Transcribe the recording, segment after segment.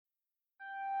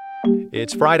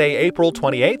It's Friday, April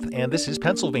 28th, and this is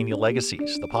Pennsylvania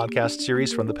Legacies, the podcast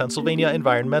series from the Pennsylvania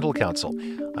Environmental Council.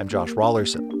 I'm Josh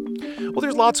Rawlerson. Well,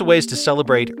 there's lots of ways to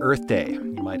celebrate Earth Day.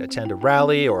 You might attend a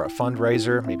rally or a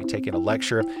fundraiser, maybe take in a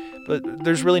lecture, but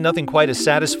there's really nothing quite as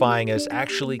satisfying as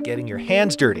actually getting your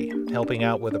hands dirty, helping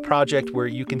out with a project where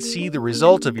you can see the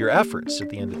result of your efforts at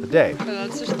the end of the day.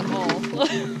 That's just the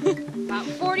goal. About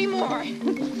 40 more.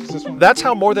 That's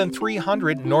how more than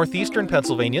 300 northeastern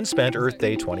Pennsylvanians spent Earth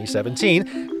Day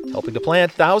 2017, helping to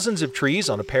plant thousands of trees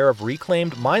on a pair of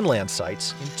reclaimed mineland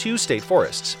sites in 2 state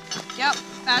forests. Yep,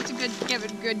 that's give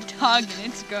it a good tug, and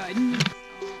it's good.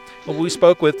 Well, we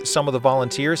spoke with some of the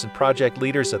volunteers and project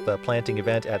leaders at the planting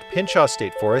event at Pinchos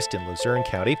State Forest in Luzerne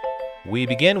County. We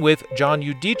begin with John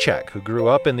Udicek, who grew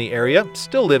up in the area,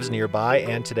 still lives nearby,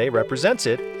 and today represents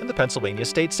it in the Pennsylvania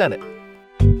State Senate.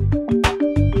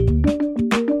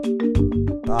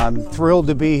 I'm thrilled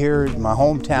to be here in my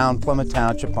hometown, Plymouth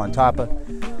Township, on top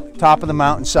of the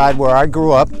mountainside where I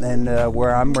grew up and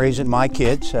where I'm raising my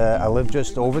kids. I live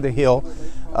just over the hill,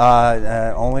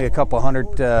 only a couple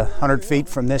hundred feet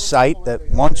from this site that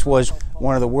once was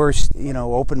one of the worst,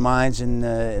 open mines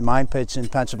and mine pits in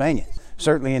Pennsylvania.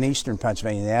 Certainly in eastern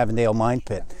Pennsylvania, the Avondale Mine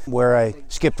Pit, where I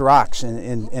skipped rocks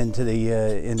into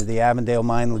the Avondale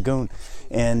Mine Lagoon.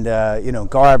 And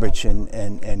garbage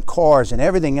and cars and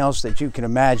everything else that you can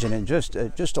imagine, and just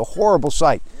a horrible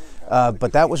sight.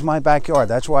 But that was my backyard.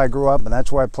 That's where I grew up, and that's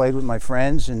where I played with my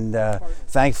friends. And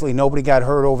thankfully, nobody got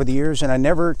hurt over the years. And I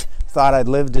never thought I'd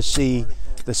live to see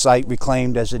the site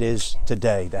reclaimed as it is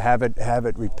today. To have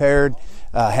it repaired,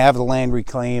 have the land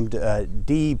reclaimed.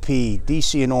 DEP,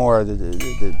 DCNR,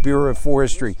 the Bureau of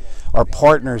Forestry, our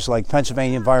partners like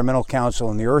Pennsylvania Environmental Council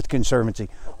and the Earth Conservancy,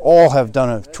 all have done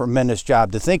a tremendous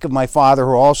job. To think of my father,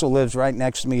 who also lives right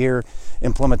next to me here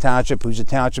in Plymouth Township, who's a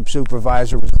township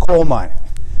supervisor, was a coal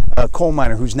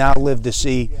miner who's now lived to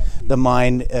see the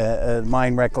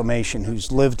mine reclamation,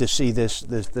 who's lived to see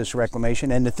this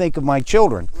reclamation, and to think of my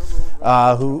children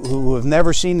who have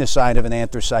never seen the side of an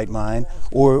anthracite mine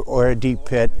or a deep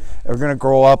pit, are going to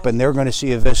grow up and they're going to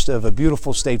see a vista of a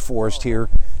beautiful state forest here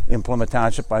in Plymouth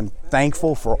Township. I'm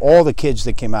thankful for all the kids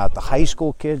that came out, the high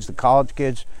school kids, the college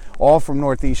kids, all from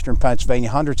northeastern Pennsylvania,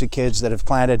 hundreds of kids that have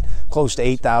planted close to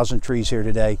 8,000 trees here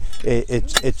today.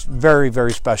 It's very,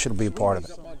 very special to be a part of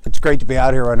it. It's great to be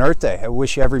out here on Earth Day. I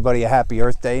wish everybody a happy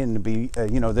Earth Day, and to be,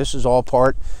 this is all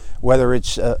part, whether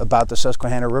it's about the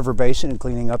Susquehanna River Basin and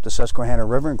cleaning up the Susquehanna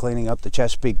River and cleaning up the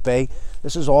Chesapeake Bay.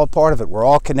 This is all part of it. We're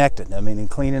all connected. I mean, in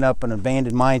cleaning up an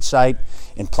abandoned mine site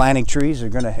and planting trees are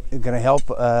going to help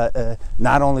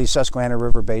not only Susquehanna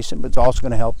River Basin, but it's also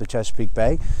going to help the Chesapeake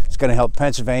Bay. It's going to help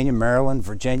Pennsylvania, Maryland,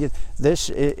 Virginia. This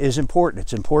is important.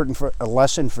 It's important for a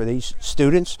lesson for these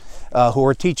students who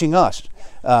are teaching us.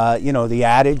 The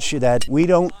adage that we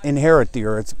don't inherit the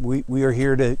earth, we are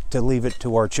here to leave it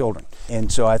to our children.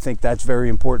 And so I think that's a very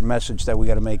important message that we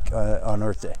got to make on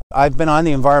Earth Day. I've been on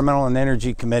the Environmental and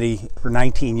Energy Committee for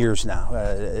 19 years now,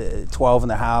 12 in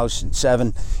the House and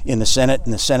 7 in the Senate.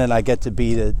 In the Senate, I get to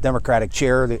be the Democratic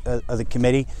chair of the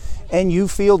committee. And you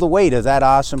feel the weight of that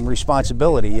awesome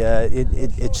responsibility.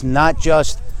 It's not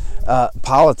just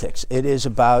politics. It is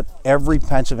about every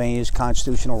Pennsylvania's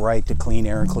constitutional right to clean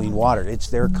air and clean water. It's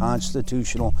their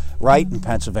constitutional right in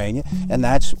Pennsylvania, and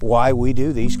that's why we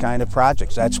do these kind of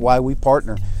projects. That's why we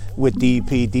partner with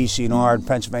DEP, DCNR, and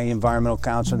Pennsylvania Environmental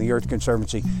Council and the Earth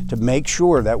Conservancy to make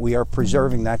sure that we are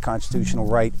preserving that constitutional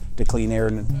right to clean air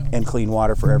and clean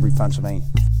water for every Pennsylvanian.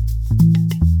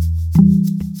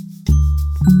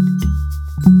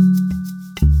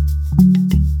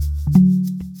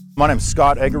 My name is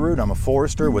Scott Eggerud. I'm a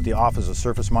forester with the Office of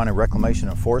Surface Mine and Reclamation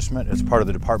Enforcement as part of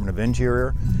the Department of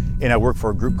Interior, and I work for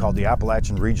a group called the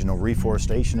Appalachian Regional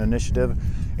Reforestation Initiative,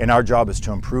 and our job is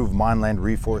to improve mineland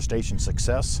reforestation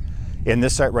success. And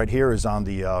this site right here is on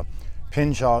the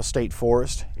Pinchos State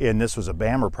Forest, and this was a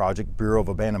BAMR project, Bureau of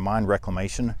Abandoned Mine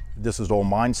Reclamation. This is an old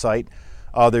mine site.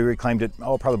 They reclaimed it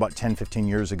probably about 10-15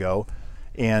 years ago,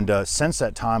 and since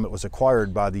that time it was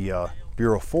acquired by the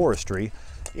Bureau of Forestry,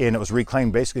 and it was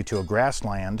reclaimed basically to a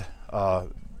grassland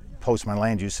post-mine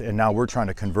land use, and now we're trying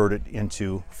to convert it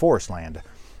into forest land.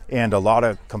 And a lot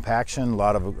of compaction, a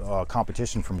lot of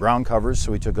competition from ground covers,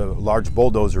 so we took a large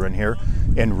bulldozer in here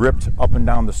and ripped up and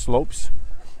down the slopes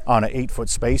on an 8-foot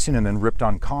spacing and then ripped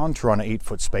on contour on an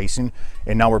 8-foot spacing.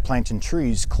 And now we're planting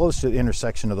trees close to the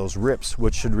intersection of those rips,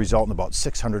 which should result in about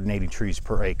 680 trees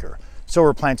per acre. So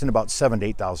we're planting about 7,000 to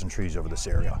 8,000 trees over this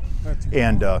area.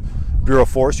 And Bureau of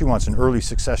Forestry wants an early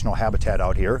successional habitat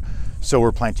out here. So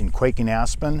we're planting quaking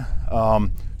aspen,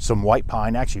 some white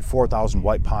pine, actually 4,000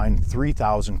 white pine,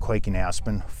 3,000 quaking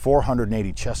aspen,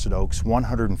 480 chestnut oaks,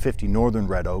 150 northern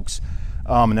red oaks,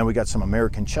 and then we got some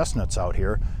American chestnuts out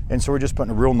here. And so we're just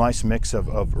putting a real nice mix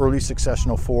of early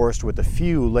successional forest with a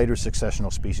few later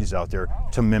successional species out there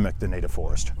to mimic the native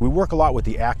forest. We work a lot with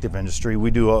the active industry. We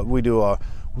do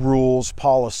rules,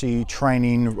 policy,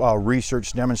 training,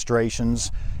 research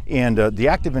demonstrations, and the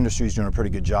active industry is doing a pretty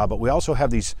good job. But we also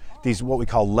have these what we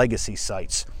call legacy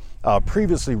sites.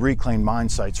 Previously reclaimed mine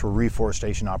sites where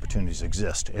reforestation opportunities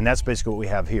exist, and that's basically what we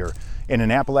have here. And in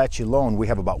Appalachia alone, we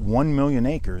have about 1 million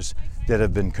acres that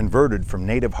have been converted from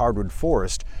native hardwood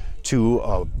forest to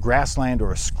a grassland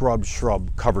or a scrub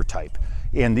shrub cover type.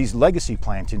 In these legacy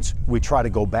plantings, we try to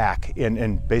go back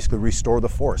and basically restore the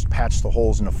forest, patch the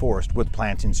holes in the forest with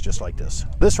plantings just like this.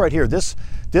 This right here, this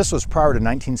was prior to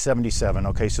 1977,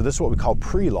 okay, so this is what we call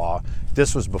pre-law.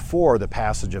 This was before the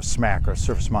passage of SMAC, or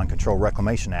Surface Mine Control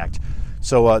Reclamation Act.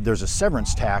 So there's a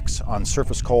severance tax on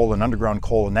surface coal and underground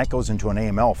coal, and that goes into an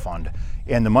AML fund.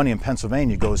 And the money in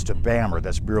Pennsylvania goes to BAMR,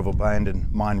 that's Bureau of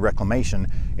Abandoned Mine Reclamation,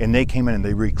 and they came in and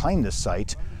they reclaimed this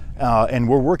site. And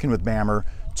we're working with BAMR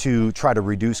to try to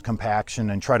reduce compaction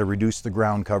and try to reduce the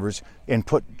ground covers and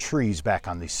put trees back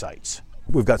on these sites.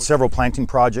 We've got several planting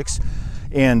projects,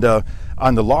 and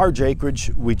on the large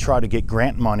acreage we try to get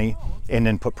grant money and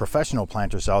then put professional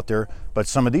planters out there. But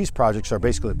some of these projects are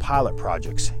basically pilot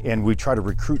projects, and we try to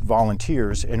recruit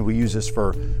volunteers, and we use this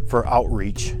for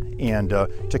outreach and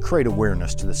to create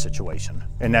awareness to the situation.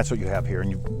 And that's what you have here,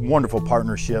 and wonderful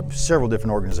partnership, several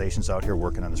different organizations out here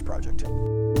working on this project.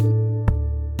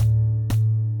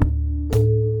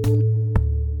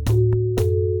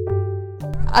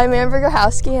 I'm Amber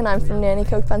Grohowski, and I'm from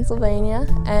Nanticoke, Pennsylvania,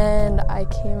 and I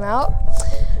came out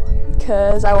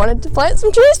because I wanted to plant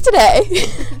some trees today.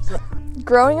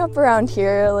 Growing up around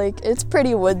here, it's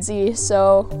pretty woodsy,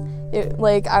 so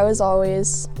I was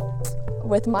always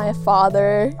with my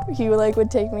father. He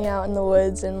would take me out in the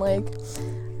woods, and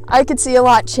I could see a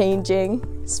lot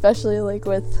changing, especially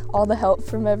with all the help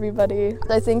from everybody.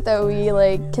 I think that we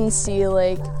can see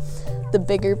the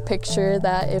bigger picture,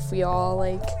 that if we all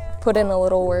put in a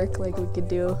little work, we could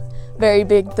do very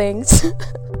big things.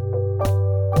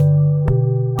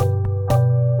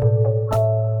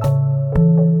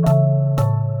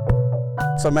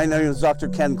 So my name is Dr.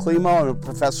 Ken Klimo. I'm a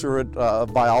professor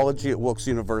of biology at Wilkes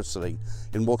University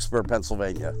in Wilkesburg,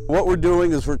 Pennsylvania. What we're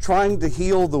doing is we're trying to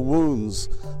heal the wounds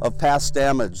of past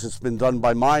damage that's been done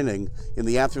by mining in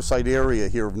the anthracite area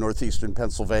here of northeastern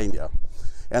Pennsylvania.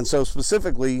 And so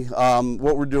specifically,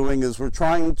 what we're doing is we're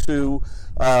trying to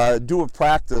do a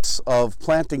practice of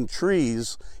planting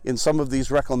trees in some of these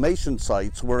reclamation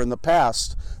sites where in the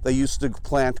past they used to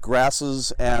plant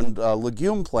grasses and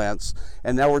legume plants,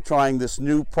 and now we're trying this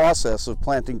new process of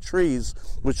planting trees,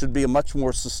 which should be a much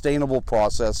more sustainable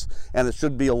process, and it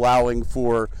should be allowing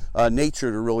for nature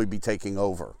to really be taking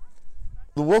over.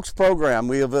 The Wilkes program,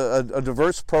 we have a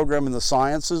diverse program in the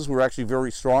sciences. We're actually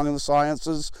very strong in the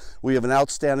sciences. We have an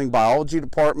outstanding biology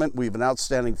department. We have an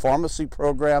outstanding pharmacy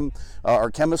program.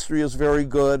 Our chemistry is very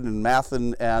good, and math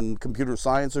and computer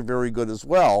science are very good as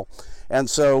well. And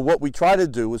so what we try to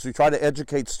do is we try to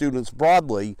educate students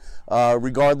broadly,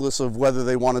 regardless of whether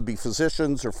they want to be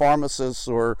physicians or pharmacists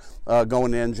or go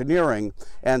into engineering,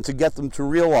 and to get them to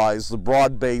realize the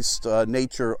broad-based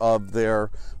nature of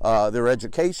their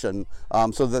education,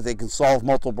 so that they can solve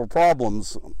multiple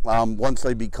problems once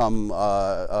they become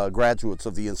graduates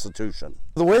of the institution.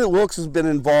 The way that Wilkes has been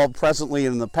involved presently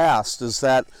and in the past is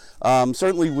that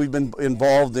certainly we've been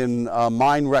involved in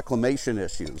mine reclamation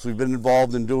issues. We've been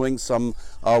involved in doing some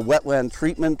wetland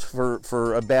treatment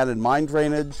for abandoned mine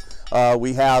drainage.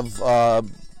 We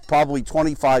have probably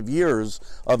 25 years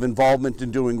of involvement in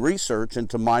doing research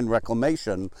into mine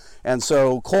reclamation. And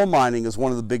so coal mining is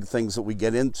one of the big things that we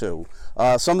get into.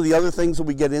 Some of the other things that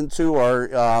we get into are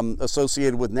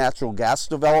associated with natural gas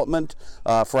development.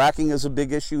 Fracking is a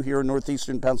big issue here in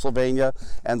northeastern Pennsylvania.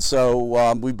 And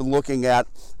so we've been looking at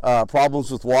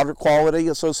problems with water quality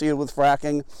associated with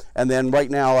fracking. And then right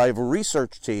now I have a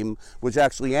research team, which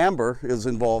actually Amber is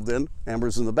involved in.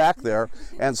 Amber's in the back there.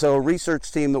 And so a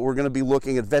research team that we're going to be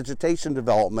looking at vegetation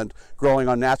development growing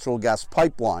on natural gas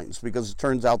pipelines, because it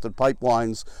turns out that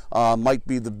pipelines might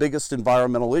be the biggest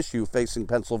environmental issue facing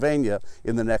Pennsylvania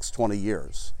in the next 20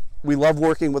 years. We love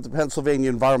working with the Pennsylvania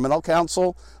Environmental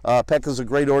Council. PEC is a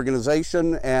great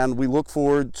organization, and we look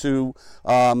forward to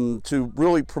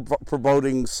really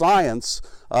promoting science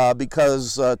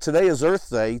because today is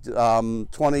Earth Day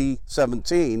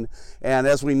 2017, and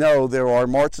as we know, there are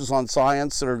marches on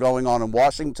science that are going on in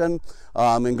Washington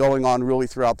and going on really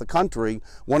throughout the country.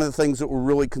 One of the things that we're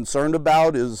really concerned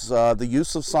about is the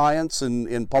use of science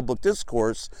in public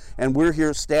discourse, and we're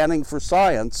here standing for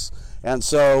science. And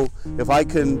so if I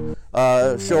can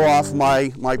show off my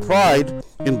pride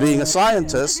in being a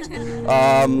scientist,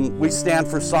 we stand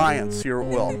for science here at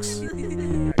Wilkes.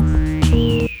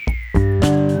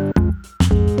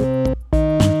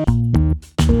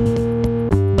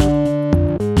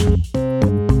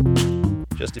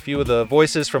 Just a few of the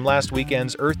voices from last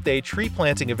weekend's Earth Day tree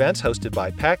planting events hosted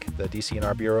by PEC, the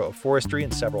DCNR Bureau of Forestry,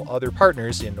 and several other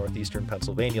partners in northeastern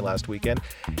Pennsylvania last weekend.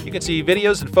 You can see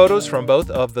videos and photos from both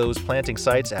of those planting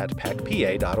sites at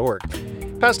pecpa.org.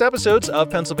 Past episodes of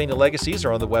Pennsylvania Legacies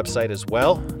are on the website as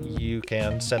well. You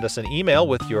can send us an email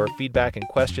with your feedback and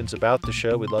questions about the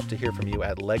show. We'd love to hear from you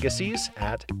at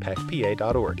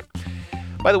legacies@pecpa.org.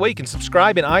 By the way, you can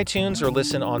subscribe in iTunes or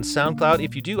listen on SoundCloud.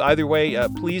 If you do either way,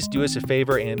 please do us a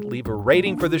favor and leave a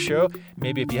rating for the show.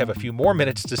 Maybe if you have a few more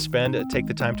minutes to spend, take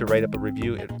the time to write up a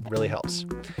review. It really helps.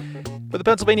 For the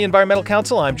Pennsylvania Environmental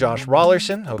Council, I'm Josh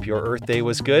Rollerson. Hope your Earth Day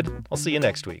was good. I'll see you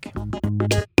next week.